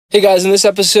Hey guys, in this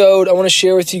episode, I want to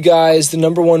share with you guys the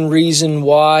number one reason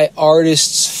why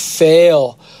artists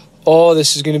fail. Oh,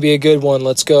 this is going to be a good one.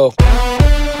 Let's go.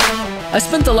 I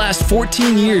spent the last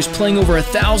 14 years playing over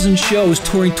 1,000 shows,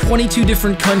 touring 22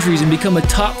 different countries, and become a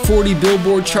top 40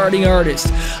 Billboard charting artist.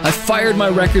 I fired my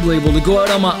record label to go out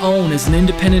on my own as an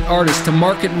independent artist to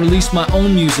market and release my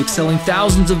own music, selling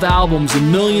thousands of albums and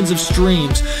millions of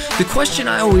streams. The question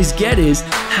I always get is,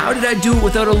 how did I do it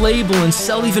without a label and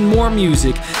sell even more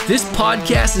music? This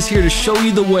podcast is here to show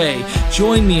you the way.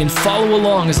 Join me and follow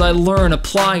along as I learn,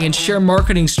 apply, and share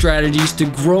marketing strategies to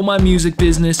grow my music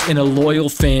business and a loyal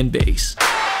fan base.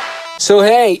 So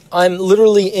hey, I'm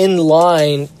literally in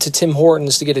line to Tim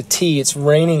Hortons to get a tea. It's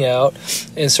raining out,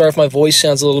 and sorry if my voice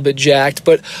sounds a little bit jacked,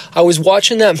 but I was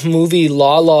watching that movie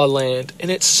La La Land, and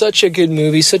it's such a good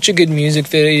movie, such a good music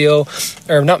video,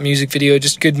 or not music video,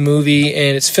 just good movie,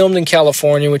 and it's filmed in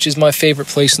California, which is my favorite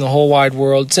place in the whole wide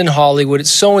world. It's in Hollywood.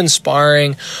 It's so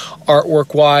inspiring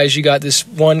artwork-wise. You got this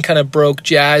one kind of broke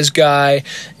jazz guy,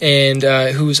 and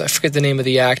I forget the name of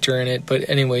the actor in it, but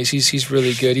anyways, he's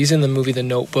really good. He's in the movie The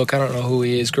Notebook. I don't know who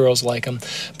he is. Girls like him.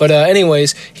 But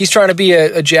anyways, he's trying to be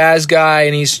a jazz guy,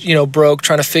 and he's, broke,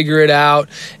 trying to figure it out.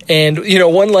 And,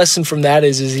 one lesson from that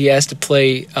is he has to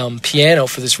play piano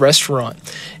for this restaurant.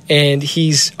 And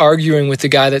he's arguing with the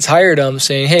guy that's hired him,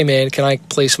 saying, hey, man, can I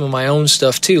play some of my own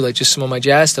stuff too, like just some of my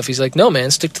jazz stuff? He's like, no, man,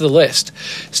 stick to the list.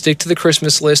 Stick to the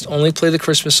Christmas list. Only play the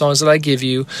Christmas songs that I give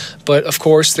you. But, of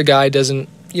course, the guy doesn't,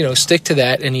 stick to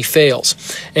that, and he fails.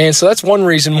 And so that's one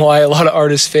reason why a lot of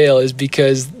artists fail, is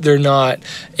because they're not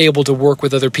able to work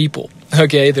with other people.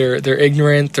 Okay, they're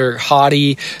ignorant, they're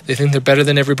haughty, they think they're better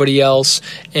than everybody else,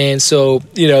 and so,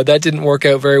 that didn't work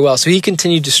out very well. So he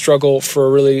continued to struggle for a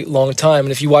really long time,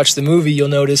 and if you watch the movie, you'll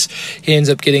notice he ends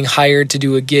up getting hired to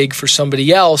do a gig for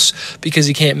somebody else because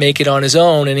he can't make it on his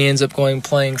own, and he ends up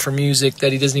playing for music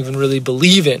that he doesn't even really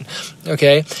believe in,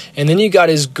 okay? And then you got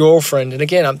his girlfriend, and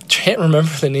again, I can't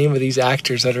remember the name of these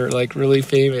actors that are, really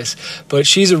famous, but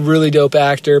she's a really dope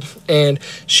actor, and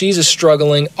she's a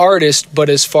struggling artist, but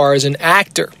as far as an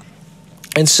actor.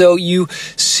 And so you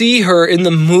see her in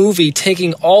the movie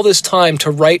taking all this time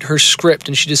to write her script,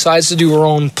 and she decides to do her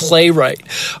own playwright,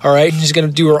 all right? She's going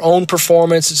to do her own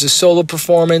performance. It's a solo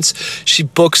performance. She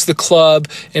books the club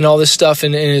and all this stuff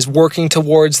and is working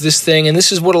towards this thing. And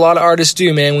this is what a lot of artists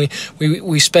do, man.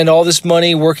 We spend all this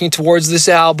money working towards this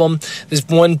album, this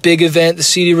one big event, the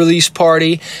CD release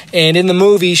party. And in the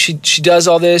movie, she does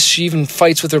all this. She even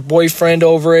fights with her boyfriend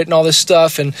over it and all this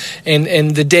stuff. And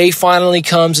the day finally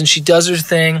comes, and she does her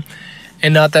thing,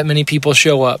 and not that many people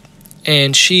show up,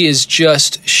 and she is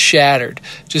just shattered,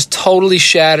 just totally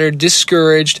shattered,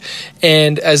 discouraged.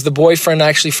 And as the boyfriend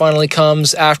actually finally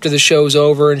comes after the show's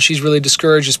over, and she's really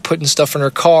discouraged, just putting stuff in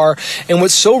her car. And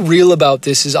what's so real about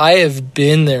this is I have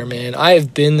been there, man. I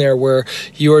have been there where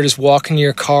you are just walking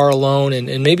your car alone,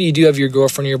 and maybe you do have your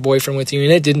girlfriend or your boyfriend with you,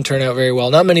 and it didn't turn out very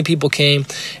well. Not many people came,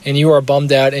 and you are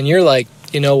bummed out, and you're like,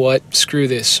 you know what, screw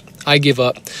this, I give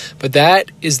up. But that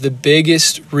is the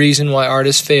biggest reason why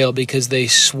artists fail, because they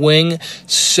swing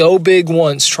so big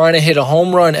once, trying to hit a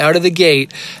home run out of the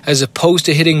gate, as opposed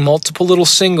to hitting multiple little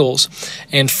singles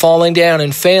and falling down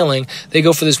and failing. They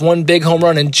go for this one big home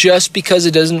run, and just because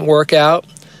it doesn't work out,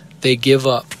 they give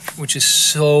up, which is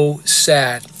so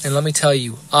sad. And let me tell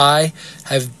you, I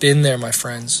have been there, my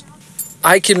friends.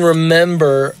 I can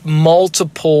remember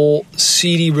multiple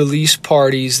CD release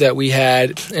parties that we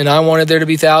had, and I wanted there to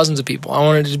be thousands of people. I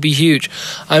wanted it to be huge.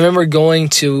 I remember going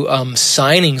to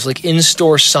signings, like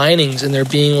in-store signings, and there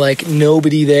being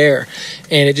nobody there,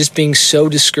 and it just being so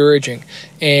discouraging.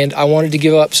 And I wanted to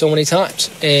give up so many times.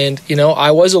 And,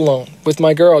 I was alone with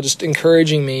my girl just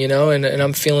encouraging me, and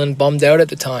I'm feeling bummed out at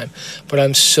the time. But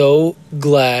I'm so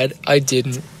glad I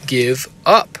didn't give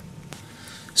up.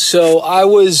 So I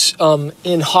was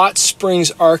in Hot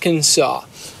Springs, Arkansas,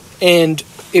 and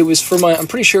it was I'm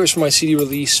pretty sure it was for my CD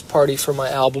release party for my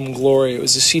album Glory. It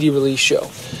was a CD release show.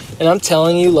 And I'm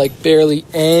telling you, barely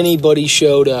anybody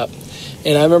showed up.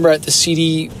 And I remember at the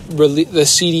CD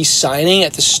signing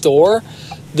at the store,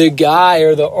 the guy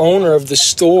or the owner of the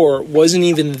store wasn't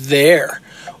even there.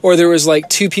 Or there was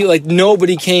two people,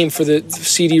 nobody came for the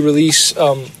CD release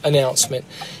announcement.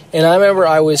 And I remember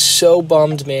I was so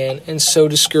bummed, man, and so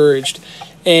discouraged.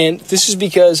 And this is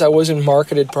because I wasn't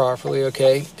marketed properly,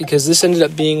 okay? Because this ended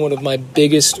up being one of my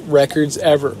biggest records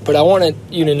ever. But I wanted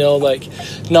you to know,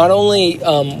 not only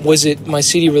was it my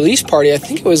CD release party, I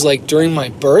think it was, during my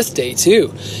birthday,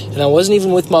 too. And I wasn't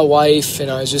even with my wife, and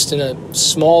I was just in a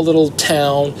small little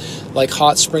town like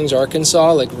Hot Springs,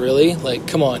 Arkansas. Really?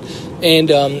 Come on.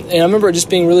 And I remember it just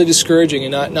being really discouraging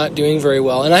and not doing very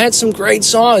well. And I had some great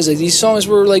songs. Like, these songs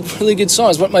were like really good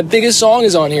songs. But my biggest song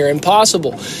is on here,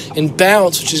 Impossible, and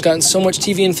Bounce, which has gotten so much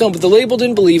TV and film. But the label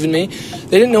didn't believe in me.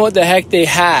 They didn't know what the heck they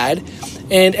had.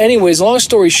 And anyways, long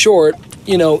story short,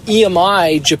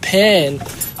 EMI Japan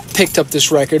picked up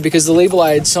this record because the label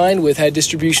I had signed with had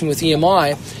distribution with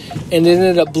EMI, and it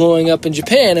ended up blowing up in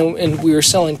Japan, and we were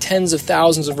selling tens of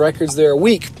thousands of records there a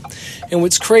week. And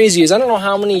what's crazy is I don't know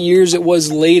how many years it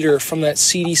was later from that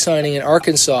CD signing in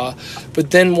Arkansas,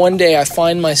 but then one day I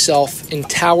find myself in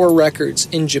Tower Records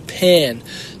in Japan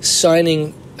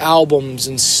signing albums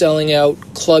and selling out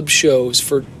club shows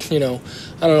for, I don't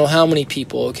know how many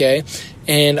people, okay?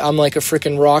 And I'm like a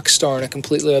freaking rock star in a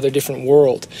completely other different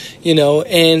world,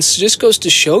 and so just goes to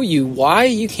show you why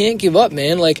you can't give up,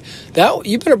 man. Like that,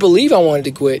 you better believe I wanted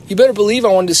to quit. You better believe I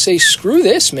wanted to say, screw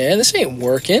this, man. This ain't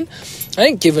working. I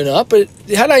ain't giving up. But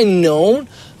had I known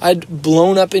I'd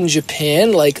blown up in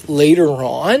Japan like later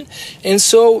on. And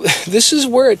so this is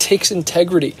where it takes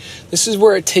integrity. This is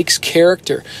where it takes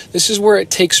character. This is where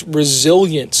it takes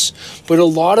resilience. But a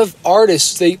lot of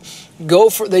artists, they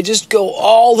just go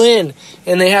all in,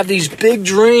 and they have these big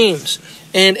dreams.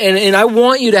 And I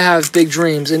want you to have big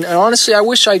dreams. And honestly, I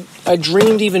wish I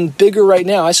dreamed even bigger right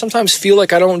now. I sometimes feel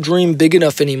like I don't dream big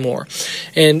enough anymore.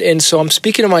 And so I'm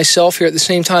speaking to myself here at the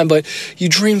same time, but you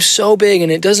dream so big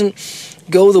and it doesn't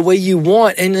go the way you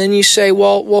want. And then you say,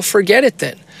 well, forget it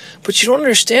then. But you don't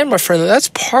understand, my friend, that's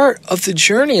part of the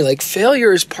journey. Like,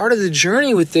 failure is part of the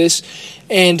journey with this.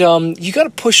 And you got to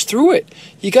push through it.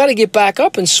 You got to get back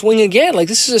up and swing again. Like,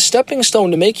 this is a stepping stone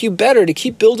to make you better, to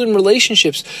keep building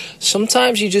relationships.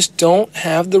 Sometimes you just don't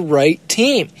have the right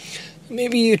team.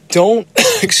 Maybe you don't,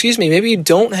 maybe you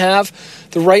don't have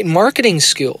the right marketing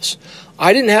skills.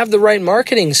 I didn't have the right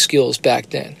marketing skills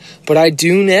back then, but I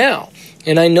do now.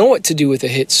 And I know what to do with a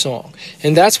hit song.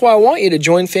 And that's why I want you to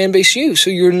join Fanbase U, so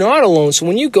you're not alone. So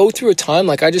when you go through a time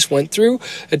like I just went through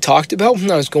and talked about when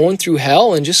I was going through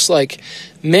hell, and just like,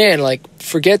 man, like,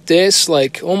 forget this,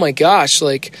 like, oh my gosh,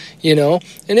 like, and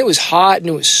it was hot and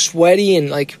it was sweaty and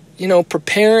like,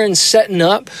 preparing, setting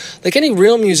up. Like, any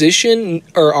real musician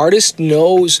or artist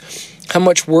knows how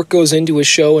much work goes into a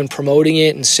show and promoting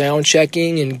it and sound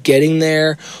checking and getting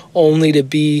there, only to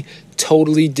be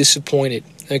totally disappointed.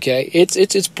 Okay,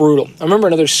 it's brutal. I remember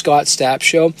another Scott Stapp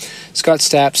show. Scott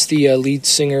Stapp's the lead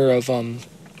singer of, oh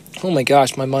my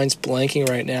gosh, my mind's blanking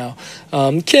right now.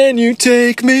 Can you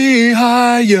take me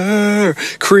higher?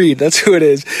 Creed, that's who it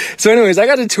is. So anyways, I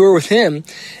got to tour with him,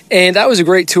 and that was a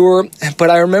great tour. But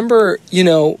I remember,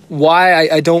 why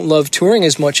I don't love touring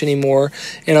as much anymore.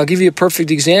 And I'll give you a perfect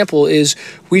example is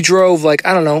we drove like,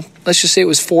 I don't know, let's just say it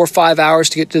was 4 or 5 hours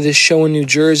to get to this show in New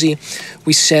Jersey.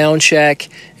 We sound check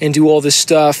and do all this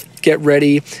stuff, get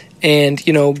ready, and,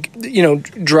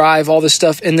 drive all this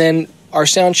stuff. And then our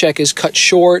sound check is cut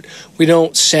short. We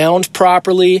don't sound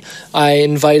properly. I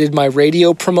invited my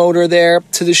radio promoter there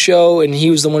to the show, and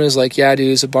he was the one who was like, yeah,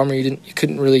 dude, it's a bummer you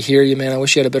couldn't really hear you, man. I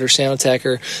wish you had a better sound tech,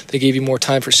 or they gave you more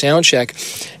time for sound check.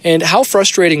 And how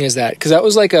frustrating is that? Because that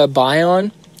was like a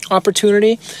buy-on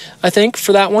opportunity, I think,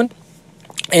 for that one.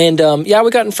 And we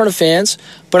got in front of fans,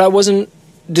 but I wasn't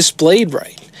displayed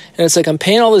right. And it's like, I'm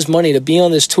paying all this money to be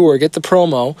on this tour, get the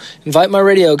promo, invite my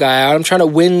radio guy out. I'm trying to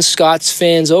win Scott's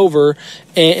fans over.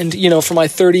 And, for my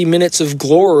 30 minutes of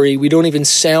glory, we don't even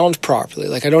sound properly.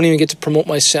 Like, I don't even get to promote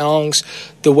my songs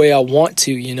the way I want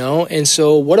to, And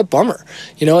so what a bummer,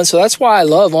 And so that's why I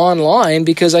love online,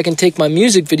 because I can take my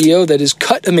music video that is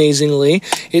cut amazingly,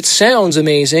 it sounds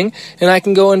amazing, and I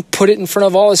can go and put it in front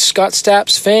of all of Scott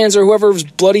Stapp's fans or whoever's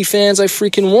bloody fans I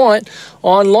freaking want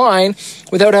online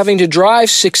without having to drive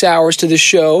 6 hours to the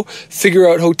show, figure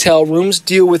out hotel rooms,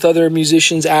 deal with other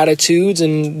musicians' attitudes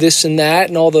and this and that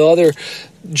and all the other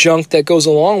junk that goes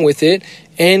along with it,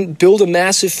 and build a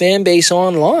massive fan base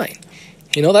online.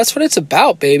 That's what it's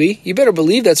about, baby. You better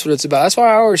believe that's what it's about. That's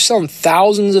why I was selling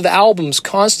thousands of albums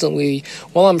constantly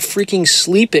while I'm freaking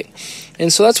sleeping.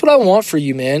 And so that's what I want for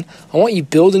you, man. I want you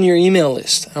building your email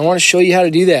list. I want to show you how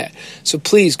to do that. So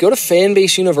please go to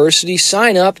Fanbase University,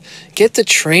 sign up, get the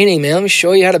training, man. Let me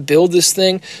show you how to build this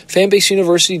thing.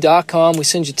 Fanbaseuniversity.com. We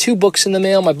send you 2 books in the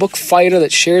mail. My book, Fighter,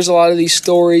 that shares a lot of these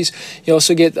stories. You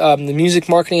also get the music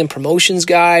marketing and promotions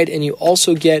guide, and you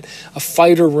also get a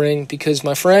fighter ring, because,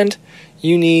 my friend,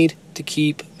 you need to to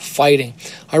keep fighting.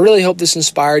 I really hope this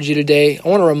inspired you today. I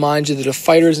want to remind you that a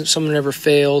fighter isn't someone who never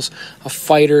fails. A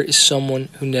fighter is someone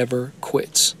who never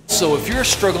quits. So if you're a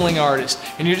struggling artist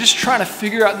and you're just trying to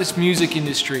figure out this music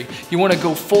industry, you want to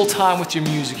go full-time with your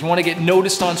music, you want to get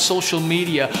noticed on social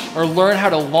media, or learn how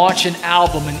to launch an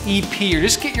album, an EP, or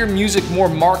just get your music more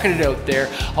marketed out there,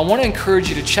 I want to encourage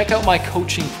you to check out my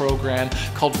coaching program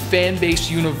called Fanbase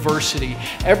University.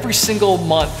 Every single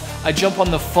month, I jump on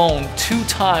the phone 2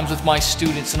 times with my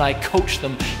students and I coach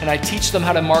them and I teach them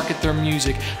how to market their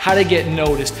music, how to get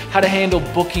noticed, how to handle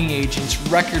booking agents,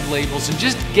 record labels, and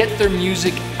just get their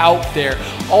music out there.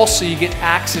 Also, you get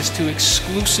access to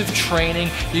exclusive training,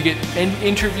 you get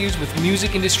interviews with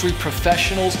music industry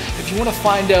professionals. If you want to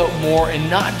find out more and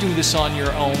not do this on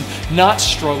your own, not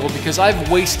struggle, because I've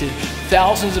wasted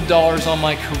thousands of dollars on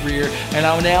my career and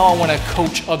now I want to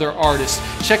coach other artists.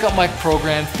 Check out my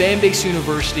program,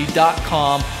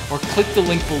 fanbaseuniversity.com, or click the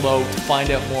link below to find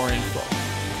out more info.